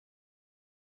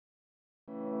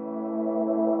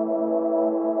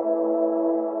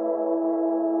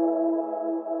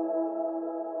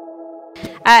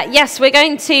Yes, we're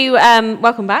going to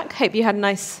welcome back. Hope you had a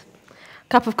nice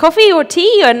cup of coffee or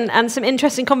tea and some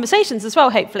interesting conversations as well,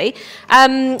 hopefully.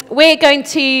 We're going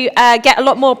to get a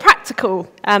lot more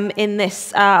practical in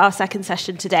this, our second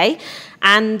session today.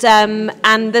 And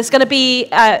there's going to be,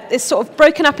 it's sort of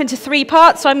broken up into three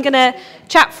parts. So I'm going to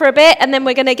chat for a bit, and then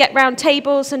we're going to get round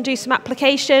tables and do some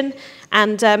application.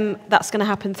 And that's going to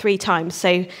happen 3 times.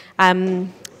 So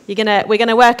we're going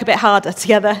to work a bit harder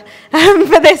together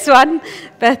for this one.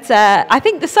 But I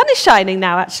think the sun is shining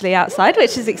now, actually, outside,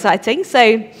 which is exciting.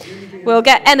 So we'll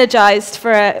get energized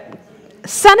for a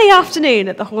sunny afternoon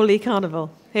at the Hawley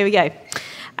Carnival. Here we go.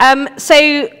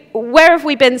 So where have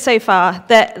we been so far?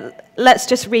 Let's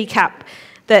just recap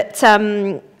that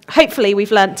hopefully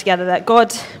we've learned together that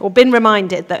God, or been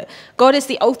reminded that God is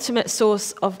the ultimate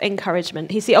source of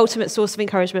encouragement. He's the ultimate source of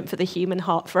encouragement for the human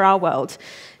heart, for our world,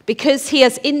 because he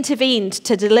has intervened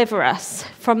to deliver us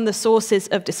from the sources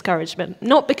of discouragement.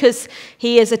 Not because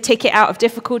he is a ticket out of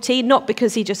difficulty, not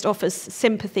because he just offers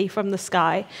sympathy from the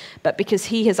sky, but because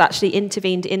he has actually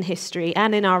intervened in history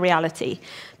and in our reality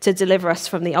to deliver us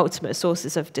from the ultimate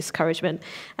sources of discouragement.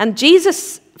 And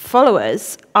Jesus'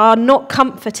 followers are not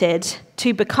comforted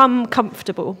to become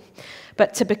comfortable,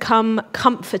 but to become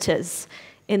comforters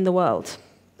in the world.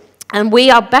 And we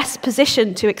are best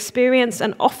positioned to experience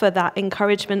and offer that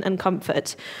encouragement and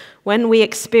comfort when we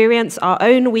experience our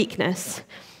own weakness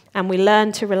and we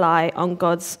learn to rely on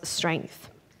God's strength.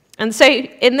 And so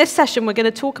in this session, we're going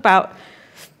to talk about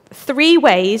 3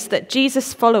 ways that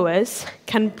Jesus' followers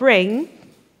can bring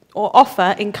or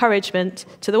offer encouragement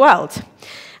to the world.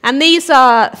 And these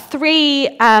are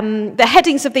 3, the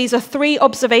headings of these are 3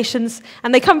 observations,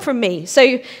 and they come from me.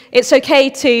 So it's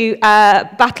okay to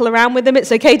battle around with them.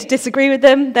 It's okay to disagree with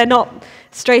them. They're not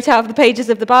straight out of the pages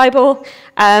of the Bible.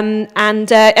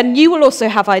 And you will also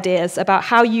have ideas about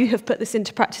how you have put this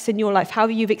into practice in your life, how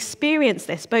you've experienced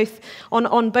this, both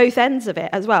on both ends of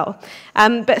it as well.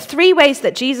 But 3 ways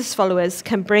that Jesus' followers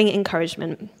can bring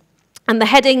encouragement. And the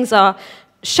headings are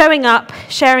showing up,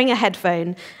 sharing a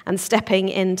headphone, and stepping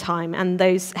in time. And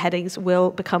those headings will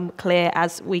become clear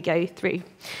as we go through.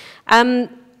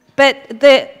 But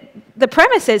the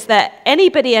premise is that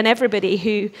anybody and everybody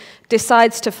who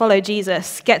decides to follow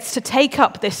Jesus gets to take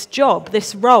up this job,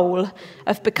 this role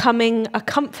of becoming a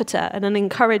comforter and an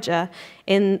encourager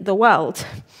in the world.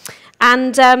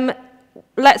 And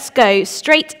let's go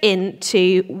straight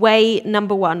into way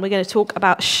number 1. We're going to talk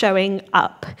about showing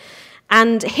up.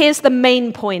 And here's the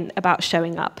main point about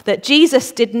showing up, that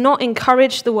Jesus did not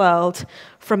encourage the world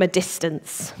from a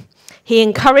distance. He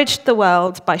encouraged the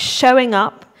world by showing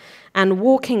up and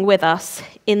walking with us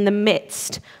in the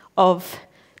midst of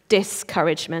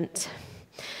discouragement.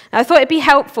 Now, I thought it'd be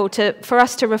helpful for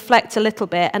us to reflect a little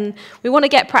bit, and we want to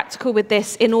get practical with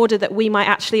this in order that we might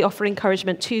actually offer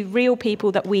encouragement to real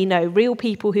people that we know, real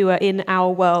people who are in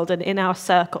our world and in our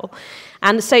circle.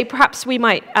 And so perhaps we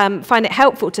might find it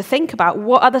helpful to think about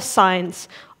what are the signs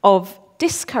of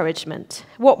discouragement.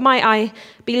 What might I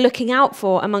be looking out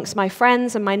for amongst my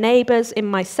friends and my neighbours, in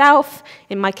myself,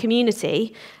 in my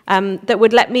community, that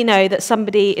would let me know that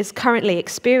somebody is currently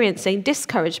experiencing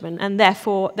discouragement, and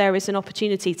therefore there is an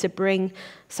opportunity to bring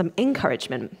some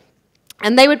encouragement.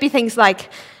 And they would be things like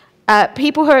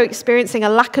people who are experiencing a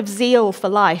lack of zeal for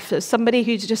life, somebody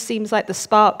who just seems like the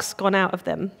spark's gone out of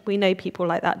them. We know people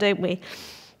like that, don't we?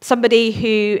 Somebody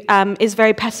who is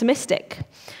very pessimistic.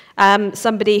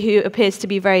 Somebody who appears to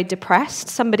be very depressed,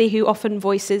 somebody who often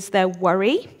voices their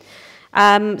worry,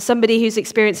 somebody who's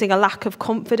experiencing a lack of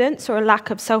confidence or a lack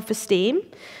of self-esteem,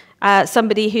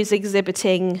 somebody who's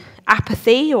exhibiting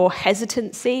apathy or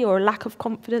hesitancy or a lack of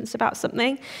confidence about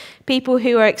something, people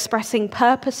who are expressing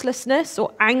purposelessness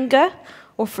or anger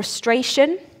or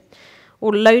frustration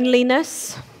or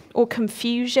loneliness or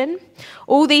confusion.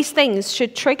 All these things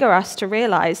should trigger us to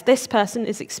realize this person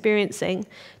is experiencing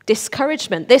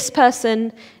discouragement. This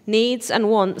person needs and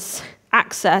wants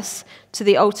access to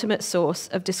the ultimate source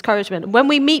of discouragement. When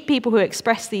we meet people who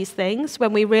express these things,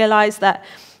 when we realize that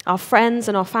our friends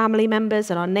and our family members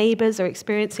and our neighbors are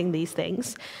experiencing these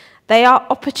things, they are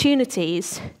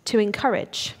opportunities to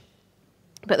encourage.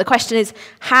 But the question is,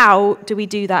 how do we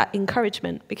do that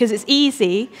encouragement? Because it's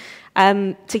easy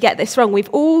to get this wrong. We've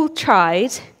all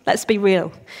tried, let's be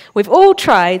real, we've all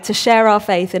tried to share our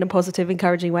faith in a positive,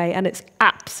 encouraging way, and it's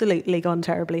absolutely gone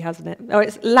terribly, hasn't it? Or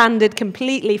it's landed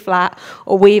completely flat,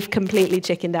 or we've completely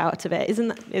chickened out of it.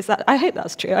 Is that? I hope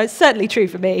that's true. It's certainly true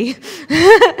for me.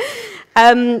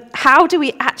 How do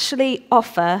we actually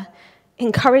offer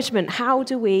encouragement? How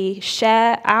do we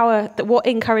share what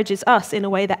encourages us in a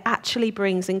way that actually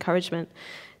brings encouragement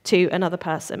to another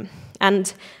person?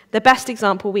 And the best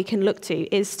example we can look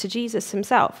to is to Jesus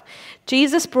himself.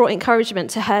 Jesus brought encouragement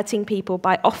to hurting people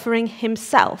by offering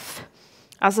himself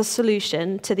as a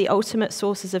solution to the ultimate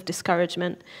sources of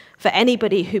discouragement for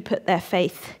anybody who put their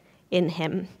faith in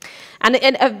him. And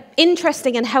an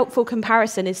interesting and helpful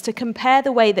comparison is to compare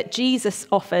the way that Jesus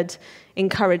offered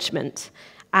encouragement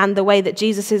and the way that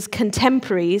Jesus'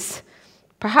 contemporaries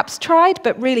perhaps tried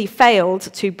but really failed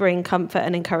to bring comfort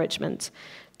and encouragement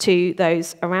to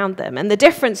those around them. And the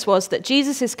difference was that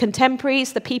Jesus'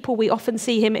 contemporaries, the people we often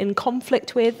see him in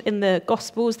conflict with in the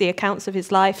Gospels, the accounts of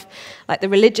his life, like the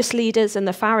religious leaders and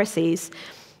the Pharisees,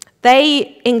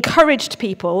 they encouraged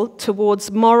people towards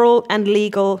moral and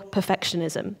legal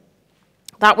perfectionism.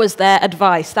 That was their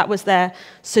advice, that was their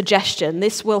suggestion.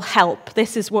 This will help,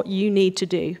 this is what you need to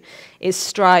do, is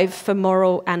strive for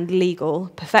moral and legal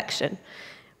perfection.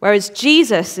 Whereas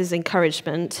Jesus'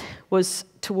 encouragement was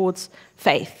towards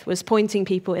faith, was pointing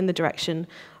people in the direction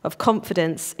of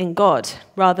confidence in God,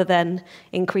 rather than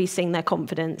increasing their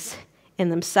confidence in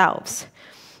themselves.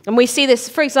 And we see this,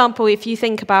 for example, if you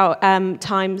think about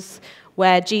times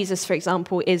where Jesus, for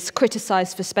example, is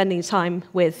criticized for spending time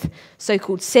with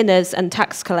so-called sinners and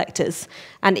tax collectors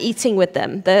and eating with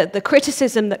them. The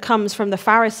criticism that comes from the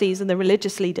Pharisees and the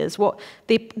religious leaders, what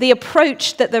the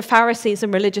approach that the Pharisees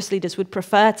and religious leaders would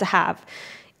prefer to have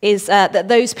is that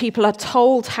those people are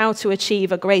told how to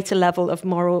achieve a greater level of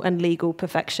moral and legal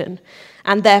perfection,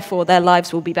 and therefore their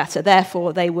lives will be better.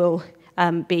 Therefore, they will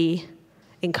be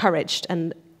encouraged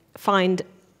and find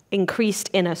increased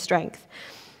inner strength.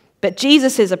 But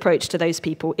Jesus' approach to those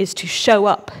people is to show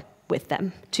up with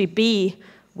them, to be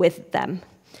with them,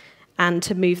 and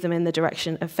to move them in the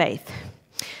direction of faith.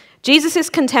 Jesus'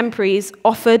 contemporaries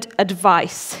offered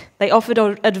advice. They offered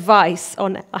advice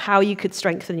on how you could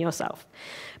strengthen yourself.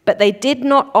 But they did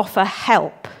not offer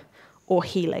help or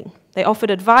healing. They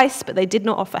offered advice, but they did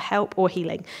not offer help or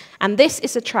healing. And this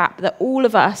is a trap that all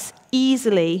of us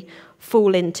easily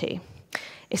fall into,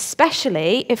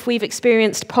 especially if we've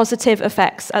experienced positive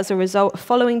effects as a result of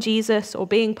following Jesus or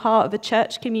being part of a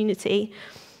church community,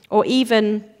 or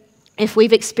even if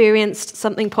we've experienced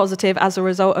something positive as a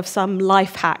result of some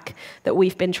life hack that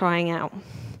we've been trying out.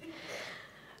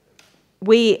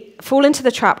 We fall into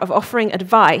the trap of offering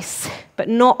advice, but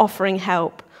not offering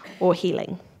help or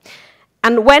healing.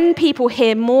 And when people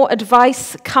hear more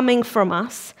advice coming from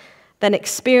us than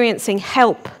experiencing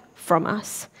help from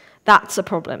us, that's a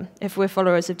problem if we're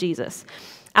followers of Jesus.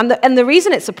 And the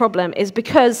reason it's a problem is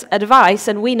because advice,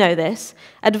 and we know this,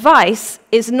 advice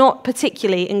is not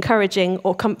particularly encouraging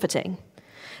or comforting.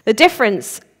 The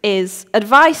difference is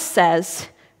advice says,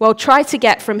 well, try to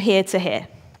get from here to here.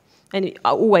 And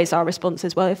always our response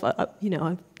is, well, if I've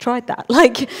tried that.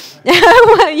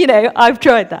 I've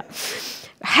tried that.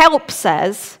 Help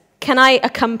says, can I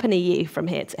accompany you from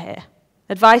here to here?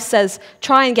 Advice says,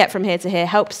 try and get from here to here.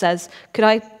 Help says, could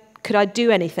I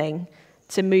do anything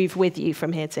to move with you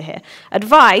from here to here?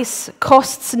 Advice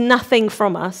costs nothing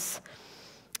from us,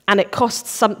 and it costs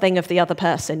something of the other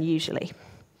person, usually.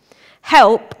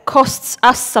 Help costs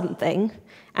us something,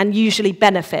 and usually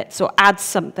benefits or adds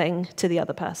something to the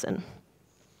other person.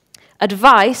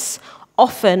 Advice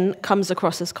often comes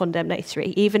across as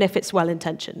condemnatory, even if it's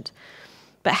well-intentioned.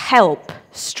 But help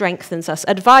strengthens us.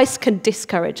 Advice can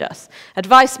discourage us.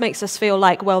 Advice makes us feel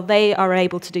like, well, they are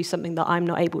able to do something that I'm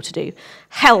not able to do.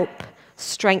 Help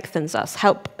strengthens us.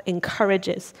 Help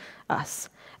encourages us.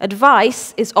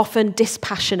 Advice is often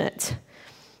dispassionate.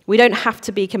 We don't have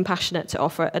to be compassionate to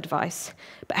offer advice.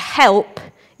 But help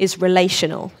is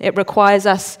relational. It requires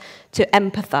us to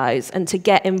empathize and to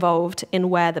get involved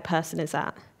in where the person is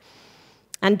at.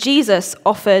 And Jesus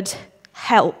offered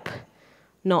help,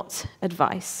 not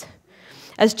advice.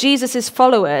 As Jesus'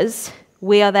 followers,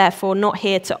 we are therefore not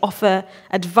here to offer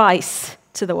advice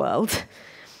to the world,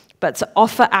 but to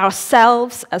offer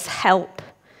ourselves as help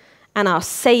and our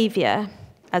Savior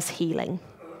as healing.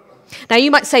 Now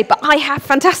you might say, but I have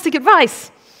fantastic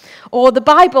advice, or the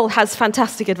Bible has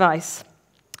fantastic advice.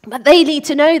 But they need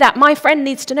to know that, my friend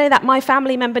needs to know that, my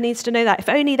family member needs to know that, if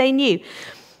only they knew.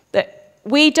 That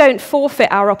we don't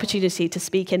forfeit our opportunity to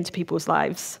speak into people's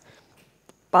lives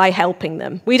by helping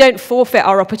them. We don't forfeit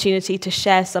our opportunity to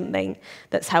share something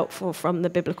that's helpful from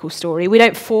the biblical story. We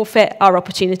don't forfeit our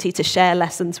opportunity to share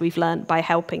lessons we've learned by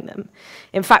helping them.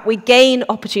 In fact, we gain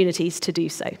opportunities to do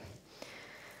so.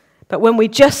 But when we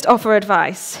just offer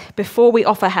advice before we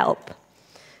offer help,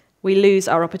 we lose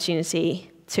our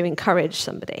opportunity to encourage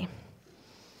somebody.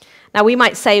 Now, we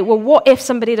might say, well, what if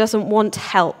somebody doesn't want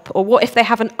help? Or what if they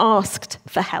haven't asked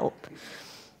for help?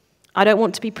 I don't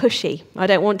want to be pushy. I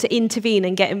don't want to intervene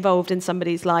and get involved in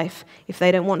somebody's life if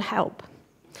they don't want help.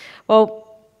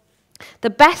 Well, the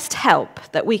best help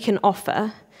that we can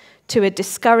offer to a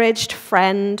discouraged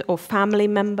friend or family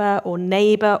member or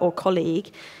neighbor or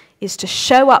colleague is to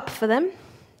show up for them,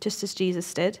 just as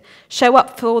Jesus did. Show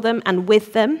up for them and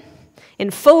with them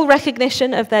in full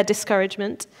recognition of their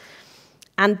discouragement,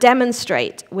 and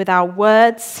demonstrate with our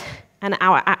words and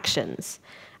our actions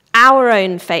our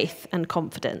own faith and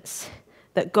confidence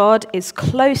that God is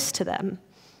close to them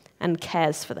and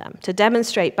cares for them. To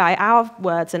demonstrate by our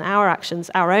words and our actions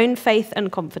our own faith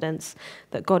and confidence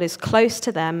that God is close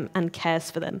to them and cares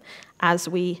for them as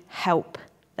we help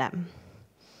them.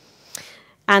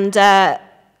 And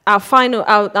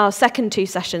our second two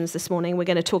sessions this morning, we're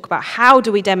going to talk about how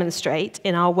do we demonstrate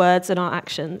in our words and our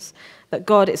actions that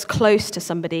God is close to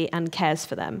somebody and cares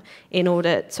for them in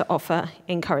order to offer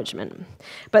encouragement.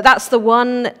 But that's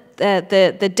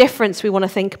the difference we want to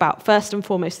think about first and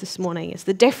foremost this morning, is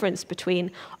the difference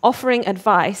between offering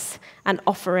advice and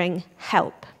offering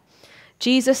help.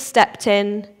 Jesus stepped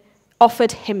in,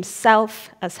 offered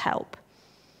himself as help.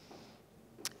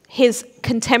 His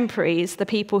contemporaries, the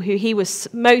people who he was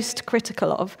most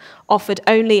critical of, offered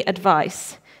only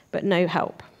advice but no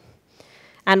help.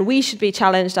 And we should be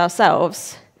challenged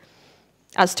ourselves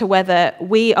as to whether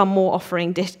we are more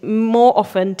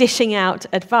often dishing out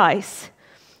advice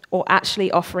or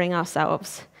actually offering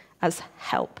ourselves as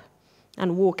help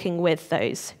and walking with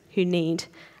those who need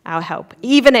our help,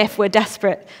 even if we're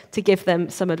desperate to give them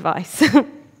some advice.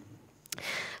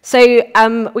 So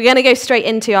we're going to go straight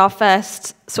into our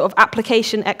first sort of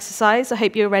application exercise. I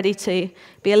hope you're ready to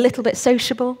be a little bit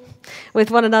sociable with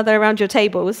one another around your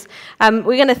tables. We're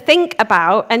going to think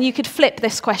about, and you could flip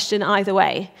this question either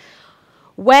way.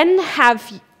 When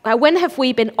have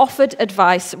we been offered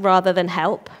advice rather than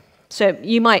help? So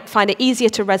you might find it easier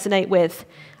to resonate with,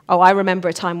 oh, I remember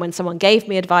a time when someone gave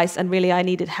me advice and really I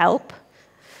needed help.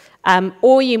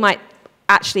 Or you might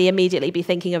actually immediately be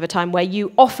thinking of a time where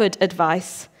you offered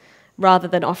advice rather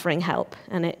than offering help,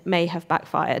 and it may have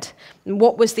backfired. And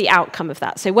what was the outcome of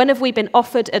that? So when have we been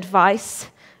offered advice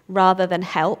rather than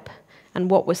help,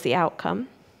 and what was the outcome?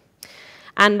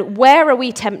 And where are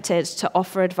we tempted to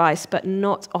offer advice but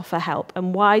not offer help,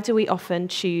 and why do we often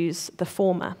choose the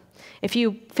former? If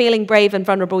you're feeling brave and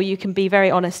vulnerable, you can be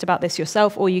very honest about this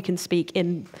yourself, or you can speak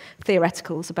in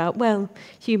theoreticals about, well,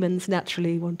 humans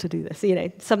naturally want to do this.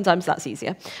 Sometimes that's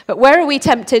easier. But where are we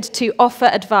tempted to offer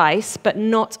advice but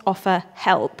not offer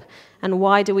help? And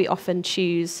why do we often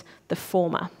choose the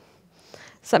former?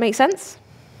 Does that make sense?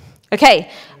 Okay,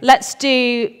 let's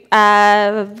do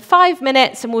 5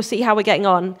 minutes and we'll see how we're getting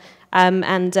on,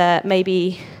 and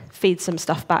maybe feed some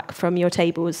stuff back from your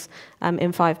tables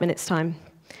in 5 minutes' time.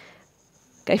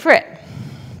 Go for it.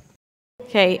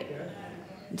 Okay.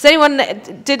 Does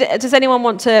anyone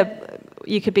want to,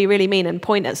 you could be really mean and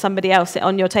point at somebody else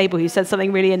on your table who said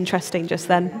something really interesting just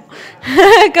then.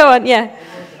 Go on, yeah.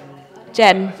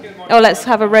 Jen. Oh, let's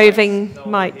have a roving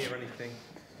mic.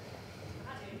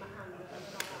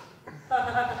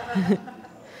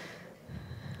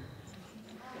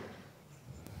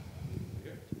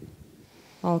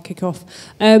 I'll kick off.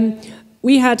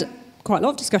 We had quite a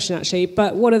lot of discussion actually,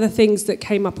 but one of the things that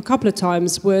came up a couple of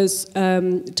times was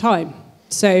time.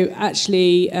 So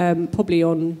actually, probably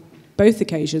on both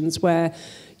occasions where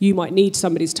you might need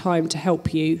somebody's time to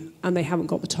help you and they haven't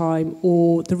got the time,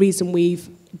 or the reason we've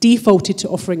defaulted to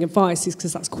offering advice is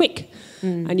because that's quick,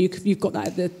 and you've got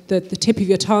that at the tip of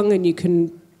your tongue and you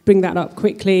can bring that up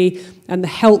quickly, and the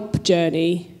help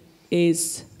journey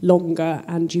is longer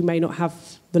and you may not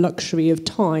have the luxury of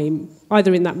time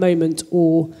either in that moment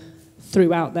or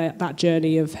throughout that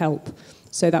journey of help.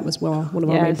 So that was one of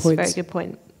our main points. Very good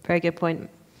point. Very good point.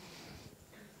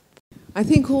 I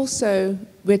think also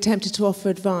we're tempted to offer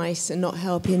advice and not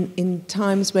help in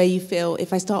times where you feel,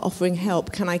 if I start offering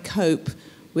help, can I cope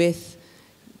with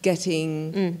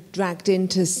getting dragged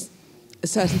into a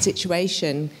certain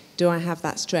situation? Do I have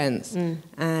that strength?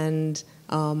 And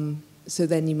so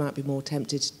then you might be more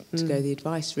tempted to go the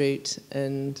advice route,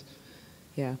 and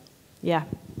yeah.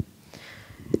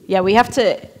 Yeah, we have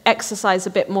to exercise a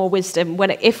bit more wisdom.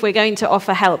 If we're going to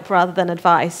offer help rather than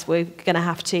advice, we're going to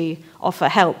have to offer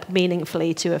help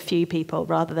meaningfully to a few people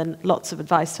rather than lots of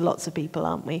advice to lots of people,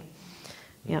 aren't we?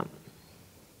 Yeah.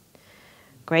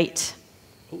 Great.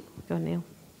 Go on, Neil.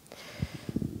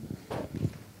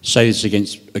 Say this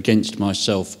against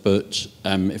myself, but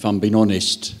if I'm being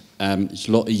honest, it's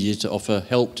a lot easier to offer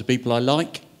help to people I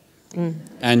like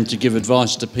and to give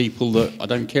advice to people that I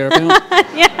don't care about.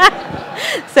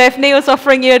 Yeah. So if Neil's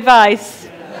offering you advice.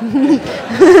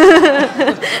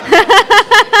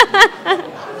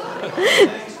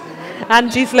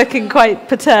 Angie's looking quite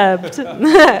perturbed.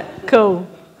 Cool.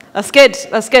 That's good.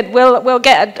 That's good. We'll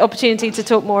get an opportunity to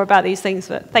talk more about these things,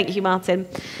 but thank you, Martin.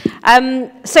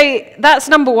 So that's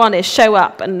number one, is show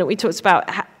up. And we talked about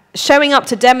showing up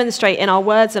to demonstrate in our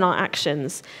words and our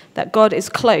actions that God is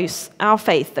close, our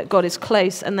faith, that God is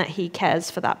close and that he cares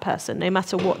for that person, no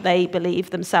matter what they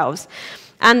believe themselves.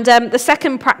 And the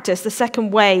second practice, the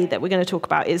second way that we're going to talk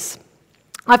about is,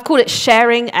 I've called it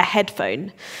sharing a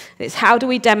headphone. It's how do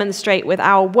we demonstrate with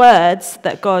our words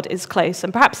that God is close?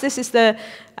 And perhaps this is the,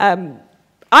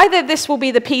 either this will be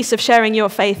the piece of sharing your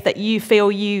faith that you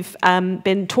feel you've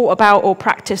been taught about or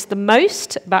practiced the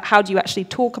most, about how do you actually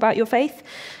talk about your faith,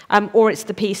 or it's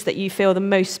the piece that you feel the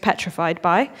most petrified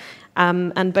by.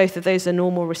 And both of those are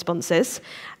normal responses.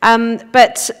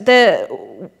 But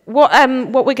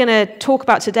what we're going to talk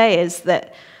about today is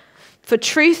that for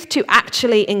truth to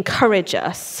actually encourage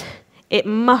us, it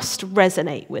must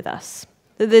resonate with us.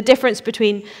 The difference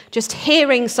between just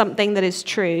hearing something that is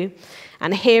true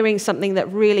and hearing something that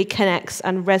really connects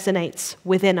and resonates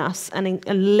within us and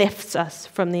lifts us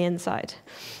from the inside.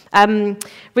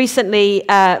 Recently,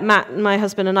 Matt, my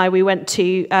husband, and I, we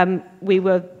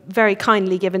were very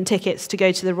kindly given tickets to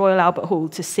go to the Royal Albert Hall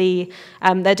to see,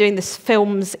 they're doing this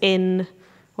films in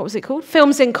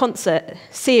concert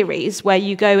series where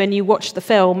you go and you watch the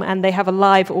film and they have a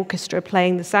live orchestra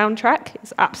playing the soundtrack.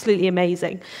 It's absolutely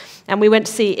amazing. And we went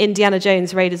to see Indiana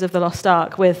Jones, Raiders of the Lost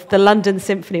Ark with the London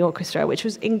Symphony Orchestra, which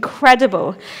was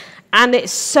incredible. And it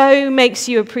so makes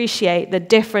you appreciate the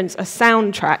difference a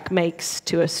soundtrack makes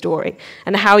to a story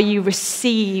and how you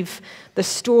receive the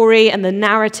story and the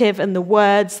narrative and the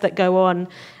words that go on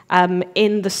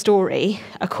in the story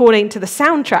according to the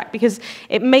soundtrack, because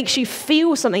it makes you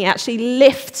feel something. It actually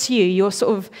lifts you. You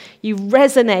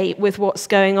resonate with what's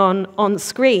going on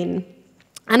screen.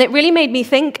 And it really made me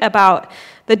think about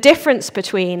the difference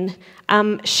between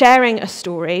sharing a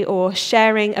story or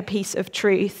sharing a piece of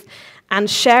truth and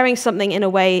sharing something in a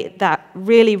way that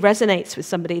really resonates with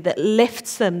somebody, that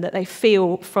lifts them, that they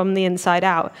feel from the inside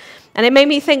out. And it made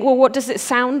me think, well, what does it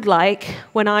sound like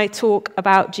when I talk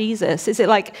about Jesus? Is it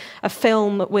like a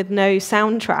film with no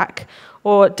soundtrack?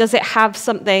 Or does it have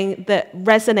something that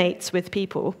resonates with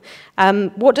people?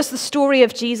 What does the story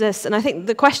of Jesus, and I think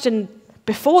the question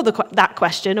before that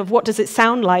question of what does it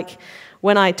sound like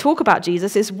when I talk about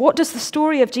Jesus is, what does the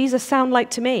story of Jesus sound like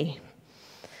to me?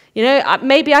 You know,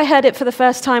 maybe I heard it for the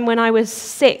first time when I was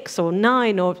 6 or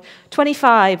 9 or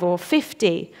 25 or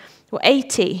 50 or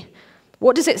 80.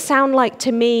 What does it sound like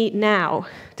to me now?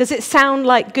 Does it sound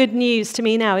like good news to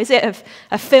me now? Is it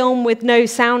a film with no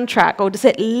soundtrack, or does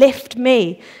it lift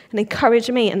me and encourage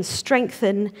me and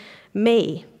strengthen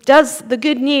me? Does the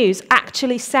good news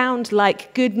actually sound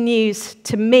like good news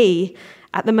to me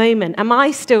at the moment? Am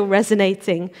I still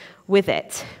resonating with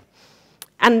it?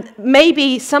 And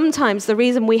maybe sometimes the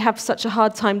reason we have such a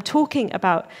hard time talking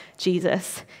about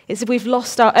Jesus is if we've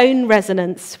lost our own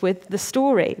resonance with the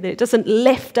story, that it doesn't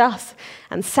lift us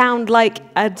and sound like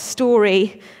a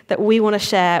story that we want to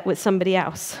share with somebody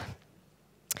else.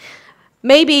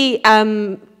 Maybe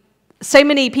so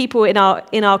many people in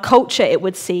our culture, it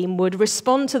would seem, would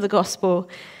respond to the gospel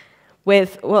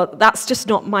with, well, that's just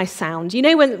not my sound. You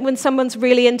know, when someone's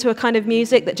really into a kind of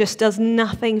music that just does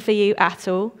nothing for you at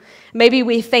all, maybe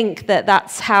we think that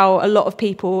that's how a lot of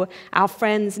people, our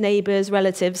friends, neighbors,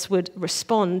 relatives, would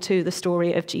respond to the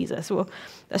story of Jesus. Well,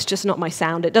 that's just not my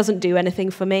sound. It doesn't do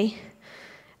anything for me.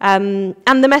 And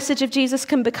the message of Jesus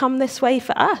can become this way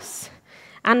for us.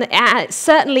 And it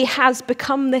certainly has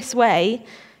become this way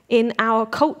in our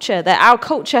culture, that our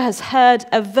culture has heard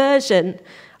a version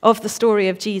of the story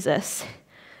of Jesus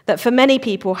that for many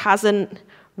people hasn't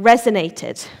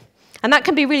resonated. And that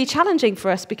can be really challenging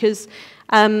for us because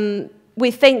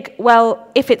we think,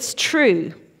 well, if it's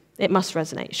true, it must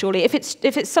resonate, surely. If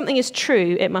it's something is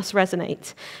true, it must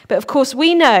resonate. But of course,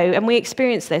 we know, and we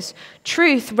experience this,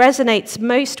 truth resonates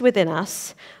most within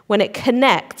us when it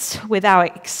connects with our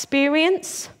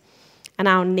experience and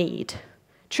our need.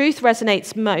 Truth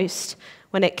resonates most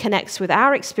when it connects with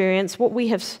our experience, what we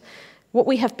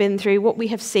have been through, what we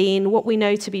have seen, what we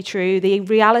know to be true, the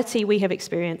reality we have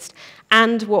experienced,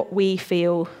 and what we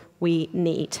feel we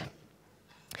need.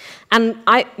 And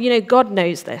God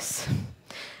knows this.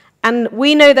 And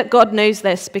we know that God knows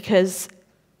this because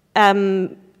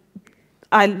I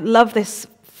love this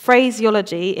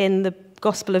phraseology in the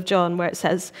Gospel of John where it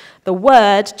says, the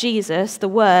Word, Jesus, the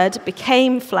Word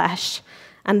became flesh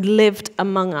and lived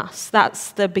among us.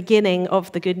 That's the beginning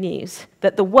of the good news.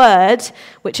 That the Word,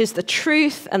 which is the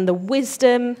truth and the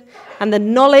wisdom and the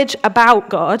knowledge about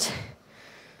God,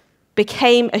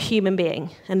 became a human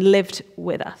being and lived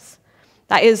with us.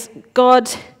 That is, God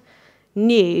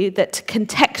knew that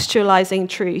contextualizing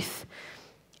truth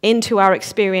into our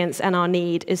experience and our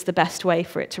need is the best way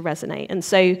for it to resonate. And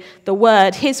so the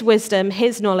word, his wisdom,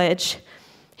 his knowledge,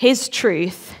 his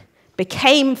truth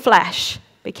became flesh,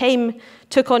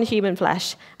 took on human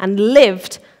flesh and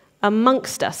lived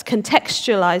amongst us,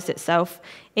 contextualized itself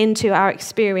into our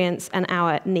experience and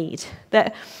our need.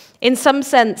 That in some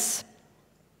sense,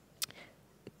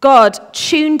 God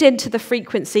tuned into the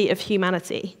frequency of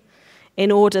humanity in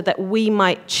order that we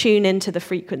might tune into the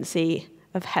frequency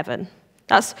of heaven.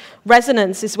 That's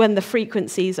resonance is when the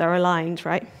frequencies are aligned,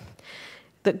 right?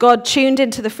 That God tuned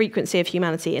into the frequency of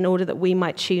humanity in order that we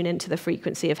might tune into the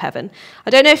frequency of heaven. I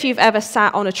don't know if you've ever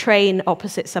sat on a train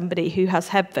opposite somebody who has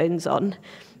headphones on,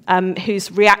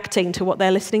 who's reacting to what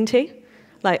they're listening to.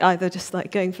 Like either just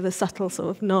like going for the subtle sort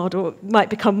of nod, or it might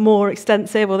become more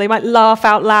extensive, or they might laugh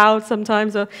out loud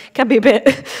sometimes, or it can be a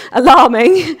bit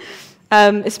alarming,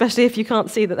 especially if you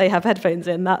can't see that they have headphones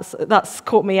in. That's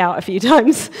caught me out a few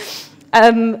times.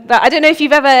 But I don't know if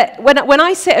you've ever, when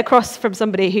I sit across from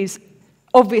somebody who's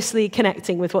obviously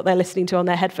connecting with what they're listening to on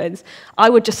their headphones, I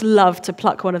would just love to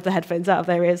pluck one of the headphones out of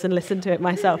their ears and listen to it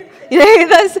myself. You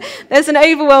know, there's an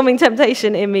overwhelming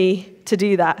temptation in me to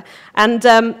do that. And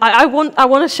I want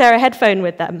to share a headphone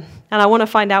with them, and I want to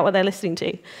find out what they're listening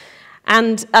to.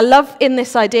 And I love in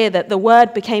this idea that the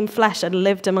Word became flesh and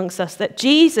lived amongst us, that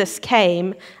Jesus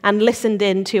came and listened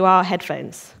in to our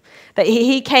headphones. That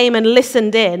he came and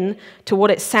listened in to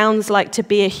what it sounds like to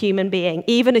be a human being,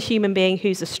 even a human being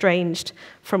who's estranged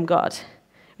from God.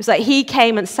 It was like he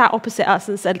came and sat opposite us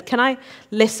and said, "Can I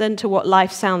listen to what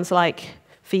life sounds like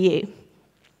for you?"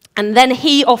 And then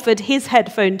he offered his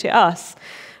headphone to us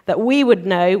that we would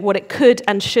know what it could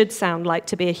and should sound like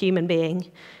to be a human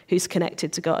being who's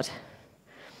connected to God.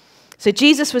 So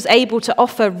Jesus was able to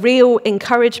offer real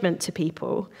encouragement to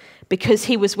people because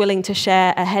he was willing to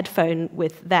share a headphone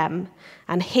with them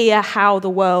and hear how the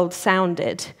world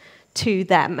sounded to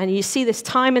them. And you see this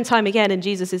time and time again in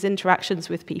Jesus' interactions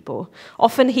with people.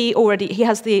 Often he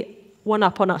has the one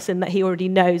up on us in that he already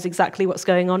knows exactly what's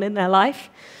going on in their life.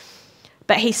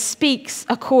 But he speaks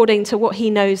according to what he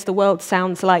knows the world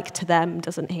sounds like to them,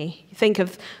 doesn't he? You think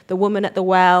of the woman at the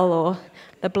well or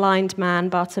the blind man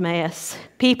Bartimaeus,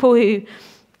 people who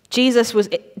Jesus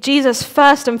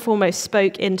first and foremost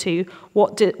spoke into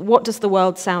what does the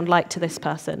world sound like to this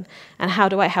person, and how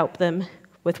do I help them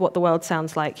with what the world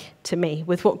sounds like to me,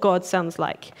 with what God sounds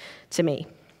like to me.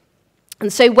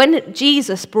 And so when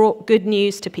Jesus brought good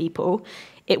news to people,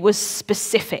 it was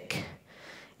specific,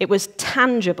 it was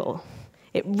tangible,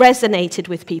 it resonated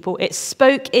with people, it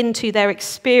spoke into their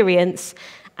experience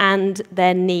and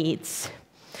their needs.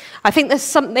 I think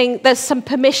there's some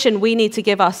permission we need to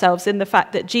give ourselves in the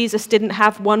fact that Jesus didn't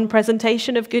have one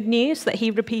presentation of good news that he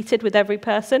repeated with every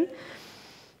person,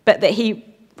 but that he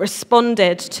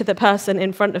responded to the person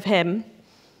in front of him.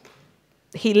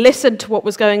 He listened to what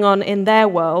was going on in their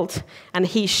world, and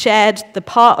he shared the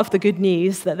part of the good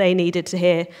news that they needed to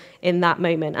hear in that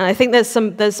moment. And I think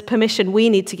there's permission we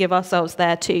need to give ourselves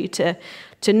there too,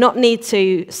 to not need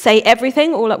to say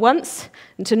everything all at once,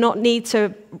 and to not need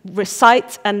to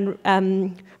recite and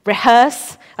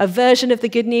rehearse a version of the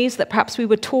good news that perhaps we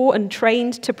were taught and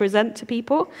trained to present to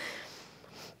people,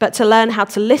 but to learn how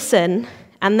to listen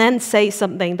and then say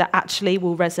something that actually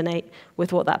will resonate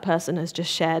with what that person has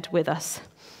just shared with us.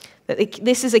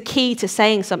 This is a key to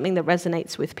saying something that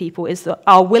resonates with people, is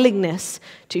our willingness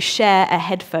to share a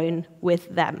headphone with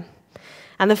them.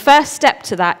 And the first step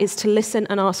to that is to listen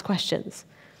and ask questions.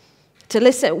 To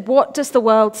listen, what does the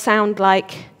world sound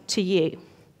like to you?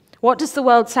 What does the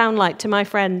world sound like to my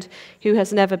friend who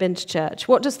has never been to church?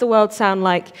 What does the world sound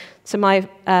like to my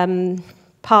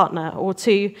partner or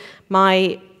to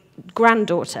my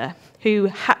granddaughter who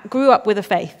grew up with a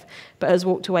faith but has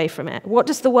walked away from it? What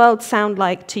does the world sound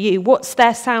like to you? What's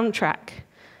their soundtrack?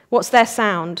 What's their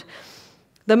sound?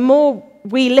 The more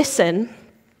we listen,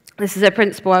 this is a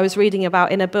principle I was reading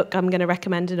about in a book I'm going to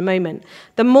recommend in a moment.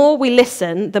 The more we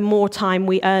listen, the more time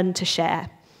we earn to share.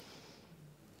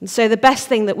 And so the best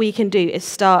thing that we can do is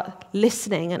start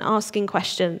listening and asking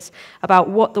questions about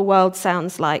what the world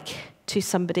sounds like to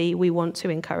somebody we want to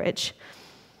encourage.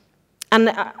 And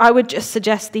I would just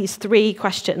suggest these 3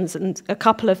 questions, and a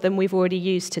couple of them we've already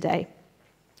used today.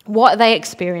 What are they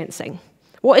experiencing?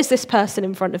 What is this person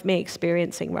in front of me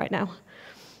experiencing right now?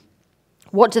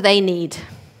 What do they need?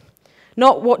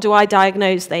 Not what do I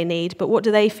diagnose they need, but what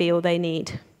do they feel they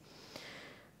need?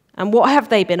 And what have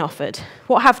they been offered?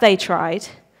 What have they tried?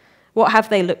 What have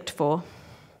they looked for?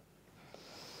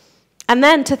 And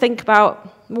then to think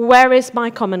about, where is my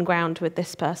common ground with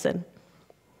this person?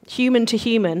 Human to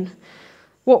human.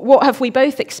 What have we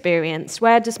both experienced?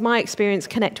 Where does my experience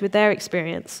connect with their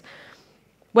experience?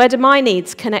 Where do my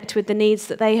needs connect with the needs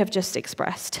that they have just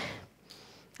expressed?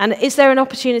 And is there an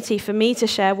opportunity for me to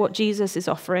share what Jesus is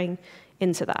offering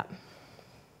into that?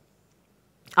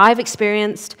 I've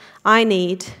experienced, I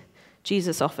need,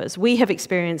 Jesus offers. We have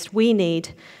experienced, we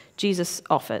need, Jesus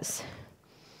offers.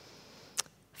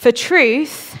 For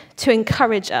truth to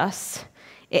encourage us,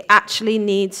 it actually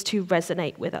needs to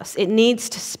resonate with us. It needs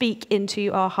to speak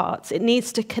into our hearts. It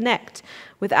needs to connect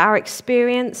with our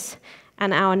experience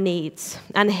and our needs.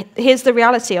 And here's the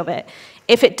reality of it.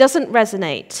 If it doesn't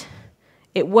resonate,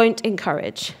 it won't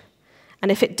encourage.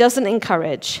 And if it doesn't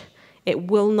encourage, it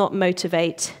will not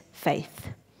motivate faith.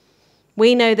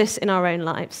 We know this in our own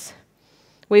lives.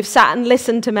 We've sat and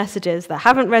listened to messages that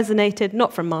haven't resonated,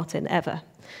 not from Martin ever,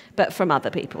 but from other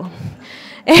people.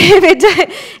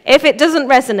 If it doesn't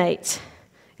resonate,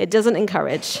 it doesn't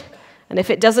encourage. And if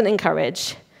it doesn't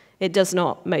encourage, it does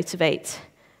not motivate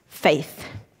faith.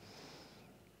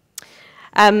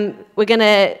 We're going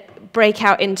to break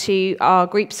out into our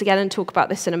groups again and talk about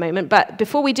this in a moment. But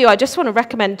before we do, I just want to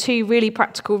recommend 2 really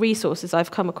practical resources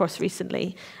I've come across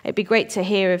recently. It'd be great to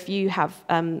hear if you have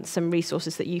some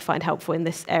resources that you find helpful in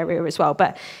this area as well.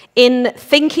 But in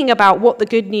thinking about what the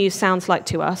good news sounds like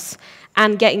to us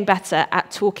and getting better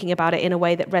at talking about it in a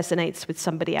way that resonates with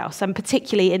somebody else, and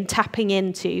particularly in tapping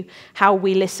into how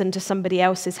we listen to somebody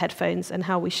else's headphones and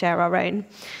how we share our own.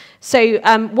 So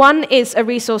one is a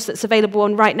resource that's available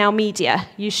on Right Now Media.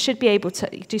 You should be able to,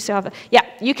 do you still have it? Yeah,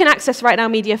 you can access Right Now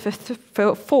Media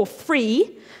for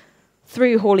free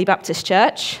through Hawley Baptist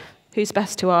Church. Who's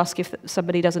best to ask if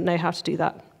somebody doesn't know how to do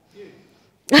that?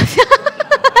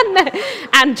 No,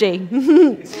 Angie.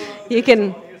 You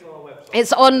can.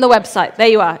 It's on the website. There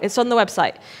you are. It's on the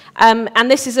website.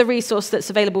 And this is a resource that's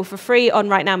available for free on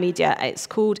Right Now Media. It's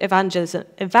called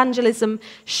Evangelism,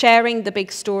 Sharing the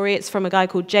Big Story. It's from a guy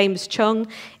called James Chung.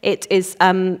 It is,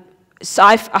 so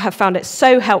I have found it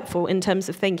so helpful in terms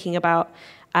of thinking about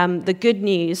the good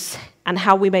news and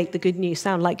how we make the good news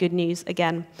sound like good news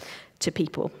again to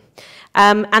people.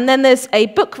 And then there's a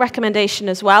book recommendation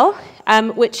as well,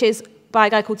 which is by a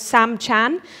guy called Sam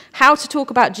Chan, How to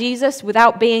Talk About Jesus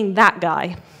Without Being That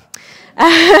Guy.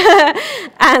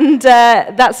 And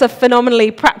that's a phenomenally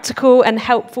practical and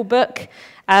helpful book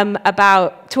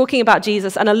about talking about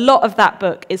Jesus. And a lot of that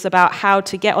book is about how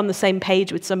to get on the same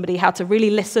page with somebody, how to really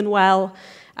listen well,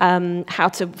 how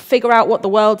to figure out what the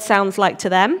world sounds like to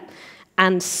them,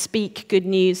 and speak good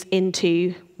news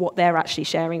into what they're actually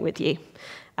sharing with you.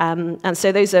 And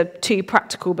so those are 2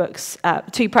 practical books,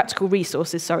 2 practical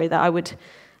resources, that I would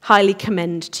highly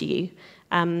commend to you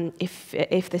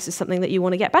if this is something that you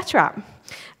want to get better at.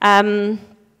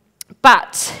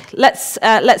 But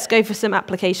let's go for some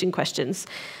application questions.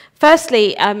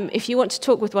 Firstly, if you want to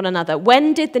talk with one another,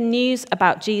 when did the news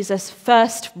about Jesus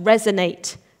first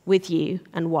resonate with you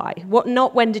and why?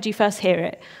 Not when did you first hear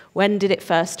it, when did it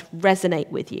first resonate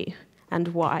with you and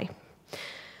why?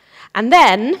 And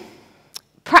then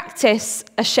practice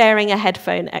sharing a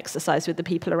headphone exercise with the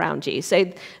people around you. So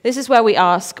this is where we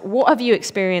ask, what have you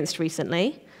experienced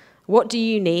recently? What do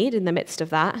you need in the midst of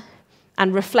that?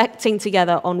 And reflecting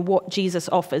together on what Jesus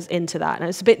offers into that. And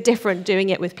it's a bit different doing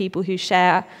it with people who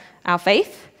share our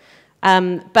faith.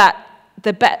 But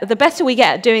the better we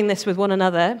get at doing this with one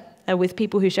another, with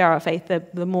people who share our faith,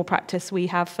 the more practice we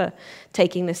have for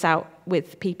taking this out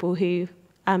with people who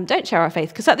don't share our faith.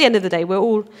 Because at the end of the day, we're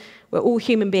all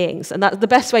human beings, and that's the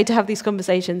best way to have these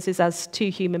conversations is as 2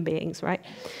 human beings, right?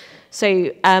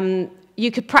 So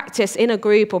you could practice in a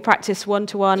group or practice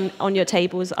one-to-one on your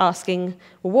tables asking,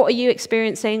 well, what are you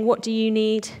experiencing? What do you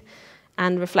need?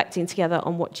 And reflecting together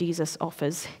on what Jesus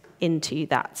offers into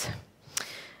that.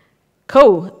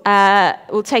 Cool.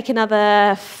 We'll take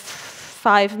another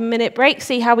 5-minute break,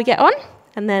 see how we get on,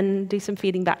 and then do some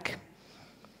feeding back.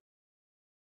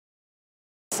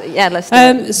 Yeah, let's do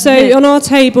it. So on our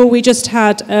table, we just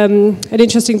had an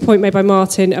interesting point made by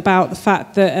Martin about the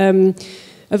fact that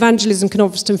evangelism can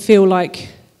often feel like,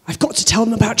 I've got to tell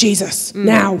them about Jesus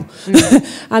now.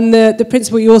 And the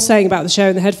principle you're saying about the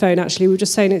sharing the headphone, actually, we were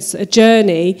just saying it's a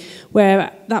journey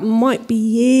where that might be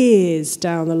years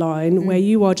down the line, where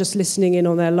you are just listening in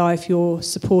on their life, you're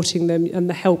supporting them, and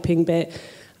the helping bit.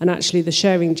 And actually the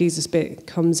sharing Jesus bit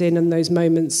comes in those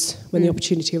moments when the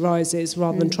opportunity arises,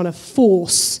 rather than trying to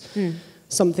force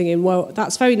something in. Well,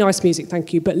 that's very nice music,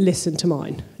 thank you, but listen to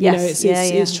mine. Yes.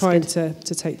 It's trying to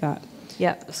take that.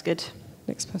 Yeah, that's good.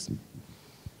 Next person.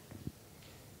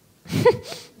 I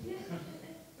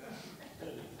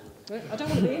don't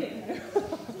want to be in it.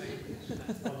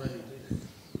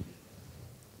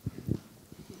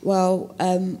 Well,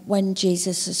 when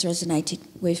Jesus has resonated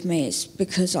with me, it's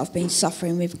because I've been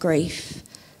suffering with grief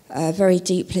very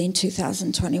deeply. In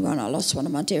 2021, I lost one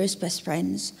of my dearest best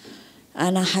friends,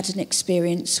 and I had an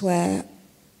experience where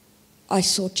I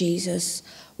saw Jesus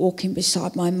walking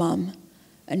beside my mum,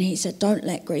 and he said, "Don't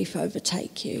let grief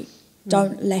overtake you.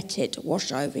 Don't let it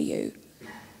wash over you.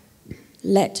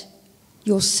 Let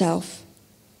yourself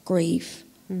grieve."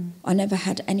 I never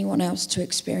had anyone else to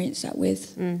experience that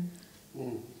with.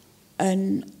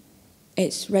 And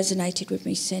it's resonated with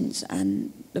me since.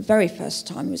 And the very first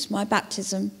time was my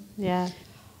baptism. Yeah.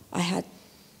 I had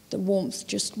the warmth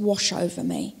just wash over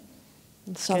me.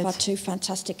 So I've had 2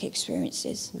 fantastic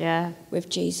experiences with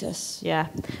Jesus. Yeah.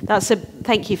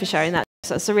 Thank you for sharing that.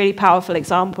 That's a really powerful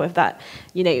example of that.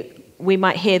 You know, we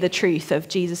might hear the truth of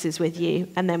Jesus is with you,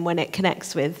 and then when it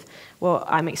connects with, well,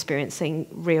 I'm experiencing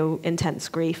real intense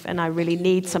grief and I really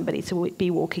need somebody to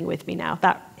be walking with me now,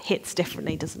 that hits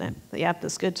differently, doesn't it? Yeah,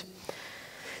 that's good.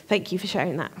 Thank you for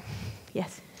sharing that.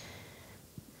 Yes.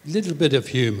 Little bit of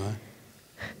humour.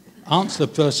 Answer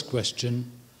the first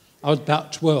question. I was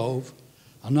about 12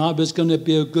 and I was going to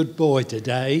be a good boy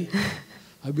today.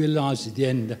 I realised at the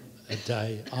end of the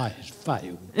day I had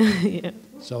failed. Yeah.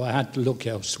 So I had to look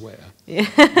elsewhere.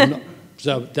 Yeah.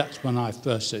 So that's when I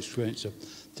first experienced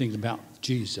thinking about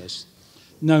Jesus.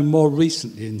 No, more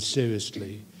recently and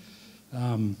seriously,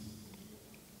 I'm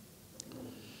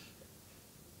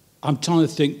trying to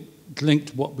think, linked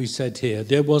to what we said here.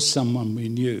 There was someone we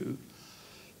knew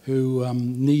who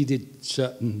needed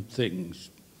certain things,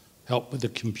 help with the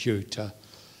computer.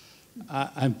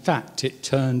 In fact, it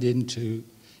turned into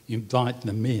inviting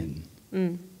them in.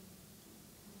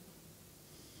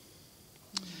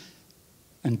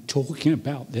 And talking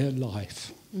about their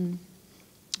life.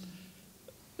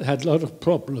 They had a lot of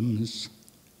problems,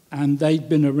 and they'd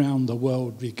been around the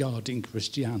world regarding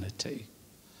Christianity,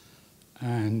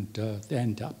 and they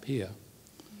end up here.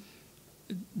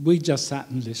 We just sat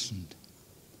and listened,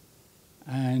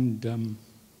 and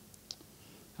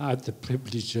I had the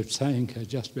privilege of saying to her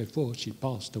just before she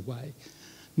passed away,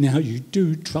 "Now you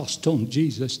do trust on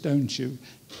Jesus, don't you?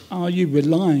 Are you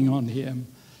relying on him?"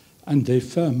 And the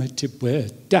affirmative were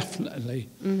definitely.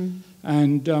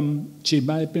 And she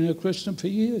may have been a Christian for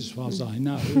years, as far as I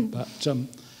know, but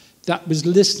that was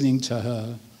listening to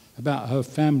her about her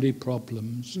family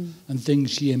problems and things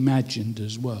she imagined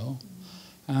as well.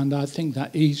 And I think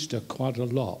that eased her quite a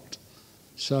lot.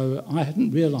 So I hadn't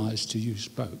realised till you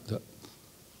spoke that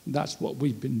that's what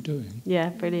we've been doing. Yeah,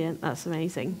 brilliant. That's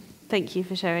amazing. Thank you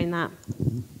for sharing that.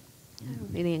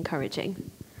 Really encouraging.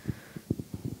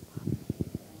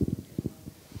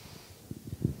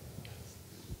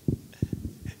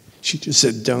 She just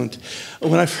said, "Don't."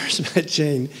 When I first met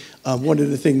Jane, one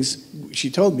of the things she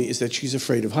told me is that she's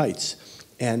afraid of heights.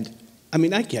 And, I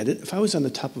mean, I get it. If I was on the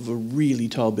top of a really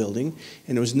tall building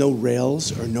and there was no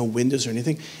rails or no windows or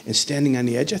anything and standing on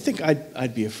the edge, I think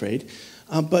I'd be afraid.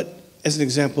 But as an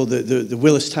example, the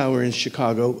Willis Tower in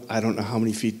Chicago, I don't know how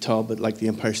many feet tall, but like the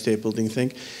Empire State Building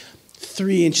thing,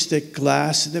 3-inch thick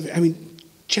glass. I mean,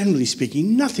 generally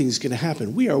speaking, nothing's going to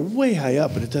happen. We are way high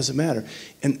up, but it doesn't matter.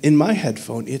 And in my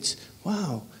headphone, it's,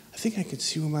 wow, I think I can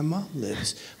see where my mom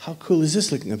lives. How cool is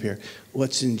this looking up here?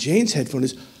 What's in Jane's headphone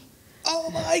is, oh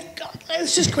my God,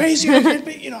 this is crazy.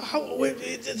 You know,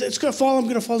 it's going to fall, I'm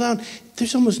going to fall down.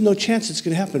 There's almost no chance it's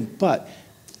going to happen. But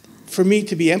for me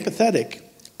to be empathetic,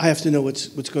 I have to know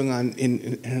what's going on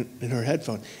in her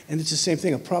headphone. And it's the same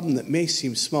thing. A problem that may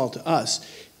seem small to us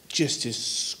just is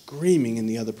screaming in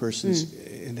the other person's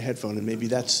in the headphone, and maybe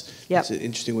that's an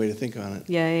interesting way to think on it.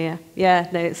 Yeah.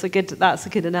 No, that's a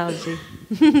good analogy.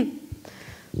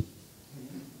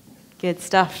 Good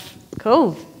stuff.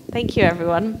 Cool. Thank you,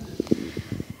 everyone.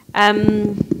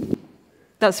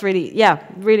 That's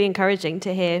really encouraging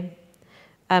to hear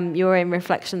your own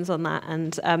reflections on that,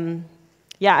 and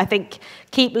I think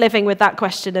keep living with that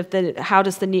question of how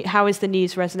is the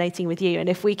news resonating with you? And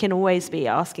if we can always be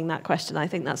asking that question, I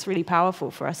think that's really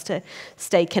powerful for us to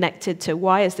stay connected to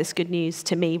why is this good news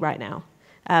to me right now,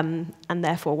 and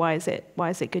therefore why is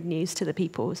it good news to the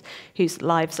people whose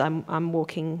lives I'm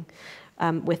walking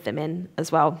with them in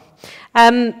as well.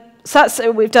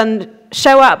 So we've done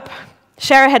show up,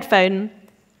 share a headphone,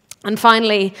 and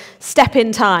finally step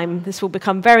in time. This will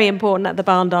become very important at the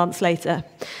barn dance later.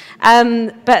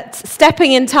 But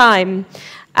stepping in time,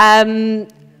 even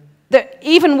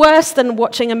worse than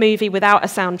watching a movie without a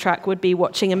soundtrack would be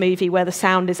watching a movie where the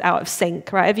sound is out of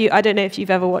sync, right? I don't know if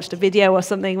you've ever watched a video or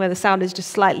something where the sound is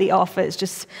just slightly off. It's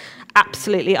just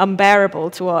absolutely unbearable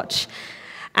to watch.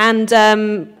 And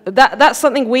that's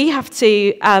something we have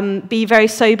to be very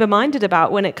sober-minded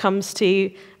about when it comes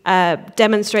to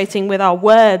demonstrating with our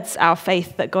words our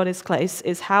faith that God is close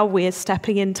is how we are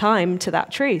stepping in time to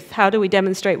that truth. How do we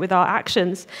demonstrate with our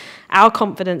actions our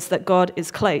confidence that God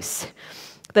is close?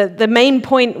 The main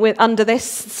point under this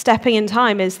stepping in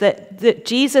time is that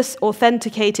Jesus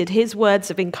authenticated his words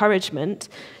of encouragement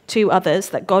to others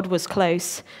that God was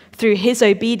close through his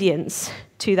obedience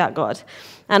to that God.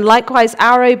 And likewise,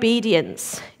 our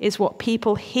obedience is what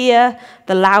people hear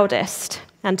the loudest.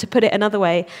 And to put it another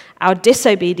way, our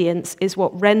disobedience is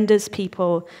what renders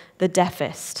people the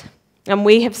deafest. And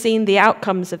we have seen the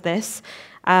outcomes of this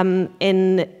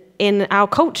in our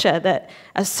culture, that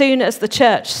as soon as the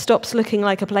church stops looking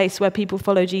like a place where people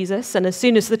follow Jesus, and as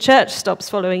soon as the church stops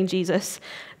following Jesus,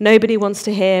 nobody wants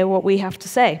to hear what we have to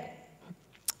say.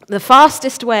 The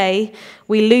fastest way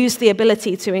we lose the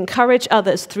ability to encourage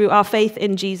others through our faith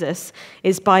in Jesus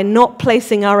is by not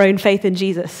placing our own faith in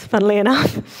Jesus, funnily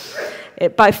enough,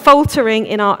 by faltering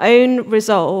in our own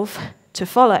resolve to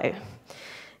follow.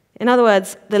 In other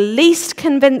words, the least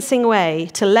convincing way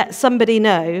to let somebody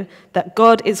know that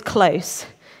God is close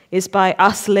is by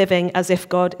us living as if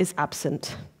God is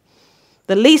absent.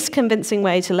 The least convincing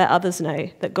way to let others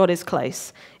know that God is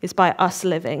close is by us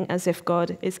living as if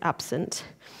God is absent.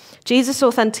 Jesus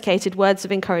authenticated words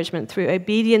of encouragement through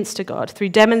obedience to God, through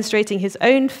demonstrating his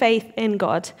own faith in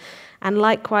God, and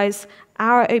likewise,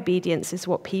 our obedience is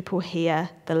what people hear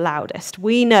the loudest.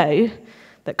 We know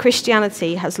that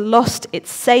Christianity has lost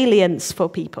its salience for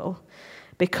people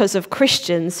because of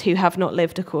Christians who have not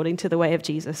lived according to the way of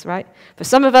Jesus, right? For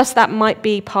some of us, that might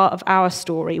be part of our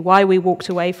story, why we walked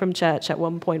away from church at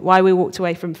one point, why we walked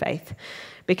away from faith,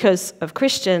 because of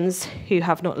Christians who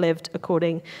have not lived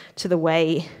according to the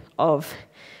way of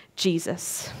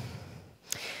Jesus.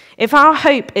 If our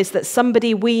hope is that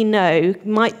somebody we know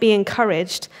might be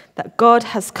encouraged that God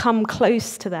has come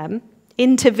close to them,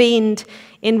 intervened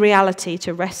in reality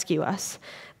to rescue us,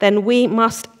 then we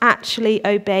must actually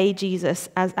obey Jesus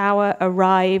as our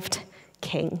arrived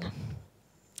King.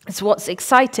 It's what's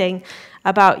exciting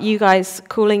about you guys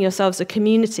calling yourselves a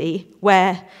community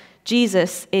where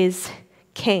Jesus is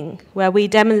King, where we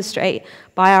demonstrate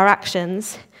by our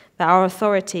actions that our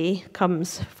authority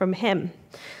comes from him.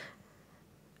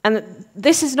 And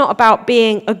this is not about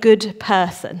being a good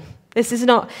person. This is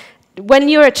not... When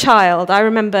you're a child, I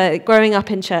remember growing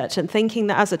up in church and thinking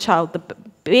that as a child,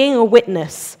 being a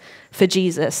witness for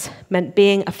Jesus meant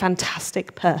being a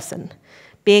fantastic person,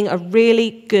 being a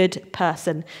really good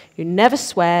person who never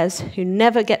swears, who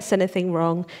never gets anything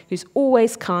wrong, who's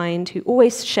always kind, who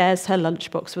always shares her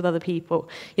lunchbox with other people.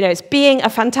 You know, it's being a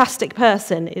fantastic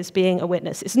person is being a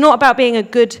witness. It's not about being a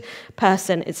good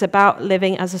person. It's about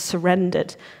living as a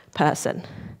surrendered person,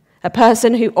 a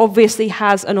person who obviously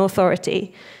has an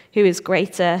authority, who is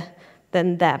greater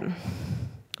than them.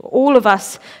 All of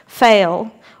us fail.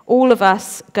 All of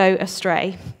us go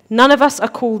astray. None of us are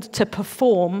called to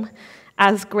perform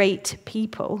as great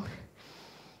people,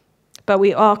 but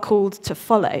we are called to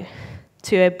follow,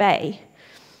 to obey.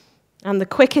 And the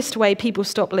quickest way people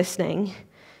stop listening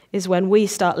is when we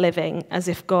start living as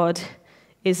if God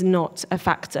is not a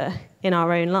factor in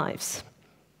our own lives.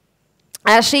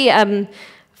 I actually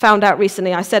found out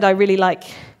recently, I said I really like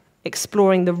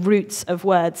exploring the roots of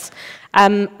words.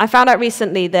 I found out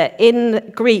recently that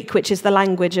in Greek, which is the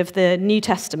language of the New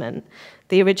Testament,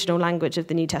 the original language of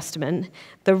the New Testament,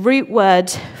 the root word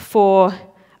for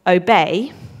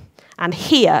obey and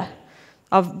hear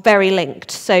are very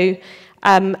linked. So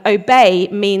obey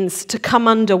means to come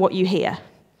under what you hear.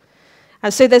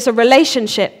 And so there's a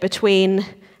relationship between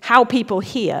how people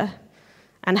hear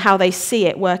and how they see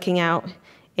it working out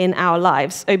in our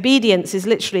lives. Obedience is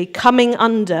literally coming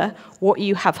under what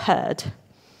you have heard.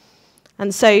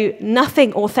 And so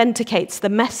nothing authenticates the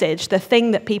message, the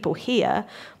thing that people hear,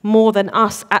 more than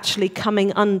us actually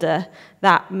coming under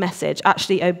that message,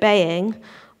 actually obeying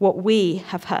what we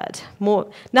have heard.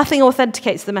 Nothing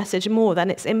authenticates the message more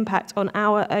than its impact on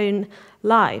our own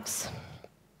lives.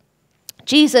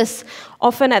 Jesus,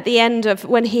 often at the end of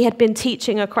when he had been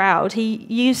teaching a crowd, he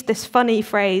used this funny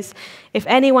phrase, if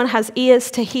anyone has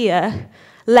ears to hear,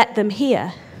 let them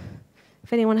hear.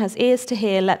 If anyone has ears to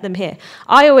hear, let them hear.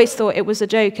 I always thought it was a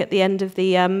joke at the end of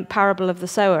the parable of the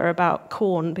sower about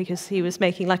corn, because he was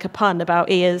making like a pun about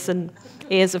ears and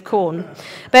ears of corn.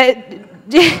 But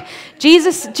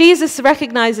Jesus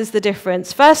recognizes the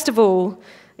difference, first of all,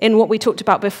 in what we talked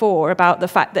about before, about the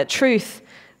fact that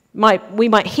we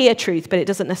might hear truth, but it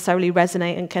doesn't necessarily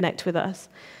resonate and connect with us.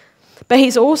 But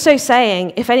he's also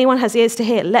saying, if anyone has ears to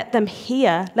hear, let them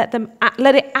hear, let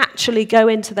it actually go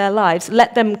into their lives,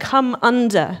 let them come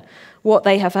under what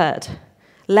they have heard,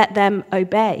 let them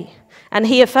obey. And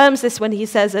he affirms this when he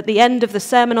says at the end of the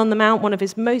Sermon on the Mount, one of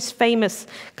his most famous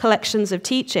collections of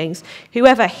teachings,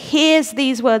 whoever hears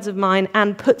these words of mine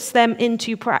and puts them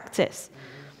into practice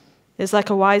is like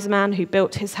a wise man who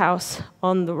built his house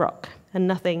on the rock, and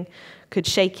nothing could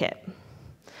shake it.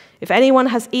 If anyone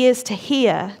has ears to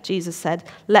hear, Jesus said,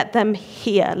 let them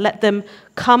hear. Let them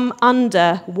come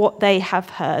under what they have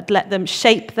heard. Let them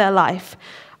shape their life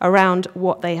around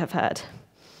what they have heard.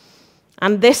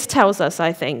 And this tells us,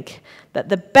 I think, that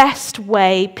the best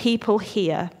way people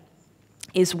hear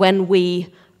is when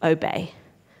we obey.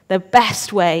 The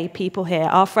best way people hear,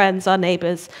 our friends, our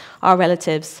neighbors, our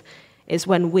relatives, is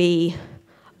when we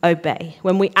obey,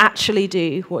 when we actually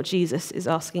do what Jesus is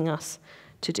asking us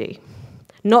to do.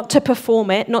 Not to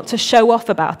perform it, not to show off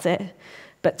about it,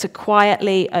 but to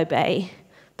quietly obey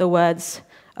the words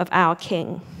of our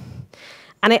King.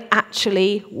 And it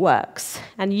actually works.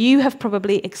 And you have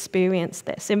probably experienced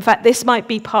this. In fact, this might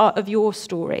be part of your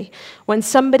story. When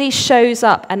somebody shows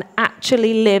up and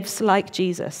actually lives like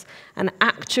Jesus and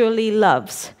actually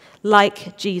loves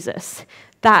like Jesus,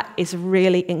 that is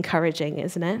really encouraging,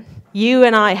 isn't it? You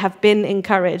and I have been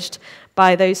encouraged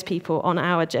by those people on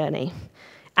our journey.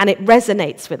 And it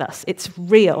resonates with us. It's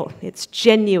real. It's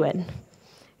genuine.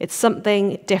 It's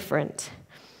something different.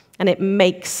 And it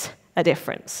makes a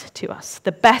difference to us.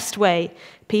 The best way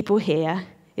people hear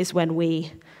is when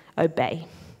we obey.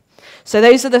 So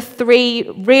those are the 3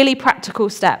 really practical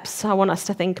steps I want us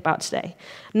to think about today.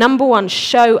 Number 1,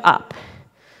 show up.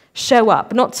 Show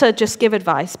up, not to just give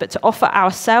advice, but to offer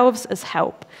ourselves as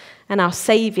help and our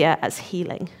Savior as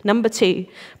healing. Number 2,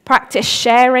 practice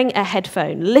sharing a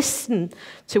headphone. Listen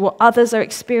to what others are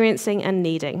experiencing and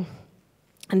needing,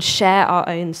 and share our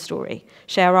own story.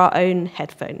 Share our own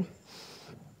headphone.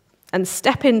 And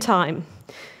step in time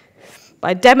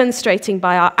by demonstrating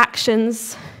by our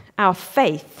actions our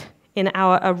faith in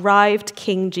our arrived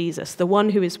King Jesus, the one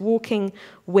who is walking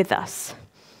with us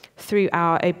through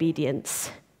our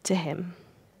obedience to him.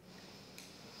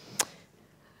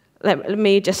 Let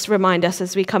me just remind us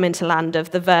as we come into land of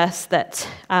the verse that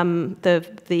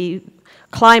the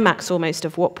climax almost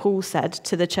of what Paul said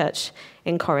to the church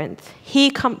in Corinth.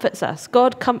 He comforts us,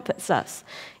 God comforts us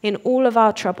in all of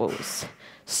our troubles,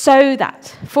 so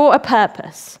that, for a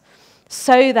purpose,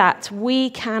 so that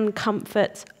we can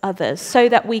comfort others, so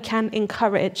that we can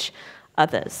encourage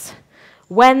others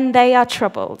when they are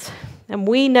troubled. And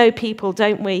we know people,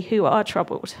 don't we, who are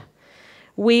troubled.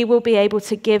 We will be able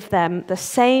to give them the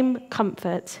same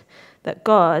comfort that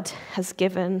God has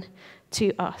given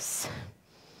to us.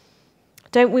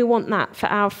 Don't we want that for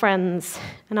our friends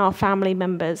and our family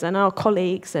members and our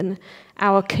colleagues and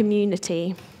our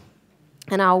community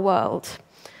and our world?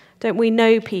 Don't we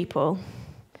know people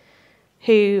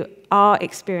who are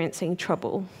experiencing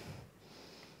trouble?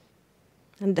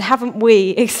 And aren't we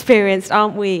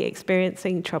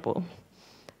experiencing trouble?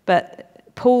 But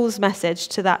Paul's message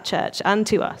to that church and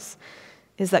to us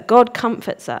is that God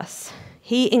comforts us.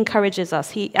 He encourages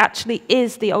us. He actually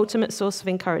is the ultimate source of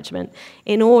encouragement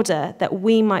in order that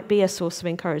we might be a source of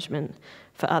encouragement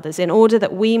for others, in order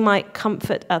that we might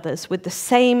comfort others with the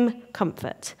same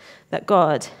comfort that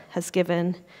God has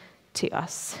given to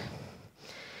us.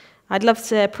 I'd love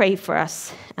to pray for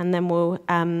us, and then we'll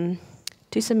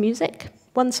do some music,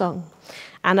 one song.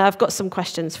 And I've got some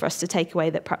questions for us to take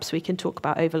away that perhaps we can talk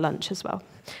about over lunch as well.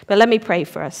 But let me pray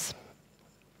for us.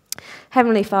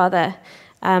 Heavenly Father,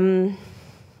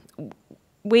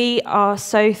 we are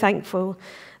so thankful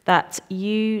that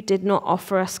you did not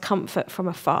offer us comfort from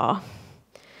afar,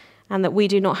 and that we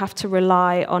do not have to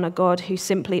rely on a God who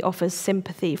simply offers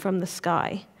sympathy from the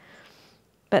sky,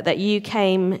 but that you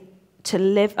came to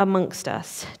live amongst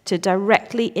us, to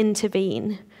directly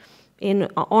intervene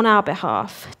on our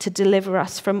behalf, to deliver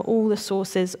us from all the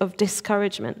sources of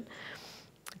discouragement,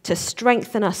 to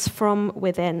strengthen us from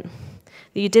within.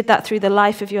 You did that through the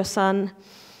life of your Son,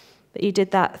 that you did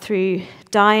that through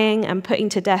dying and putting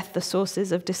to death the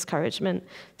sources of discouragement,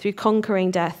 through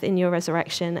conquering death in your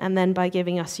resurrection, and then by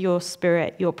giving us your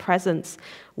Spirit, your presence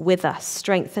with us,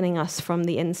 strengthening us from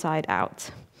the inside out.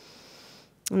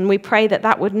 And we pray that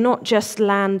that would not just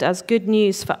land as good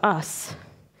news for us,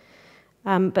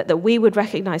 but that we would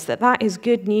recognize that that is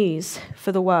good news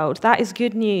for the world. That is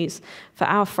good news for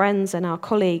our friends and our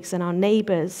colleagues and our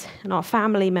neighbors and our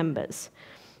family members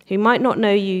who might not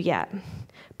know you yet,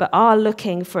 but are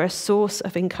looking for a source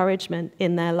of encouragement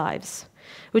in their lives.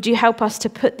 Would you help us to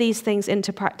put these things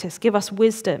into practice? Give us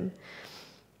wisdom.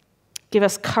 Give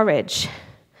us courage.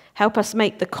 Help us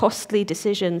make the costly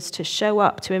decisions to show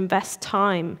up, to invest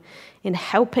time in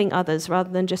helping others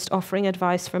rather than just offering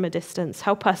advice from a distance.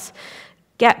 Help us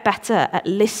get better at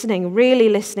listening, really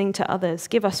listening to others.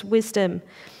 Give us wisdom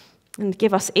and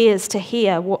give us ears to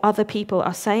hear what other people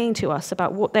are saying to us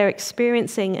about what they're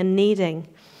experiencing and needing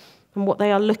and what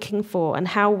they are looking for and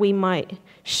how we might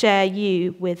share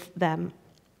you with them.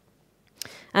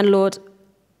 And Lord,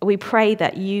 we pray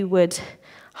that you would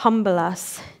humble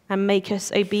us and make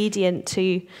us obedient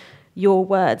to your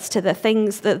words, to the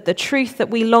things, the truth that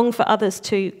we long for others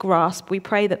to grasp. We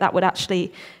pray that that would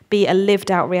actually be a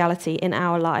lived out reality in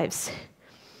our lives.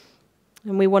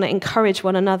 And we want to encourage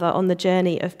one another on the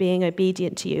journey of being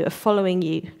obedient to you, of following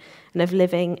you, and of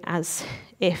living as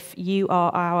if you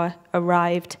are our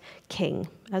arrived King,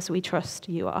 as we trust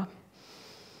you are.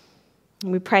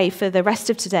 And we pray for the rest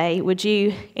of today, would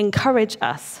you encourage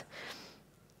us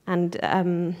and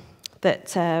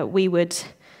that we would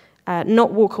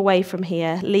not walk away from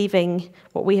here leaving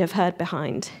what we have heard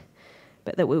behind,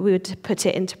 but that we would put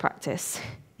it into practice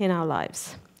in our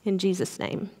lives. In Jesus'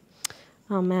 name,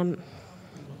 amen.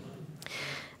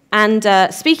 And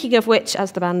speaking of which,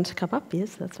 as the band come up,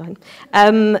 yes, that's fine.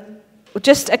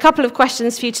 Just a couple of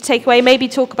questions for you to take away. Maybe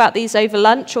talk about these over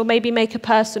lunch, or maybe make a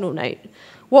personal note.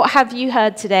 What have you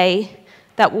heard today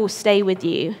that will stay with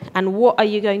you? And what are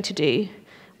you going to do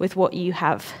with what you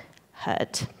have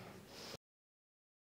heard?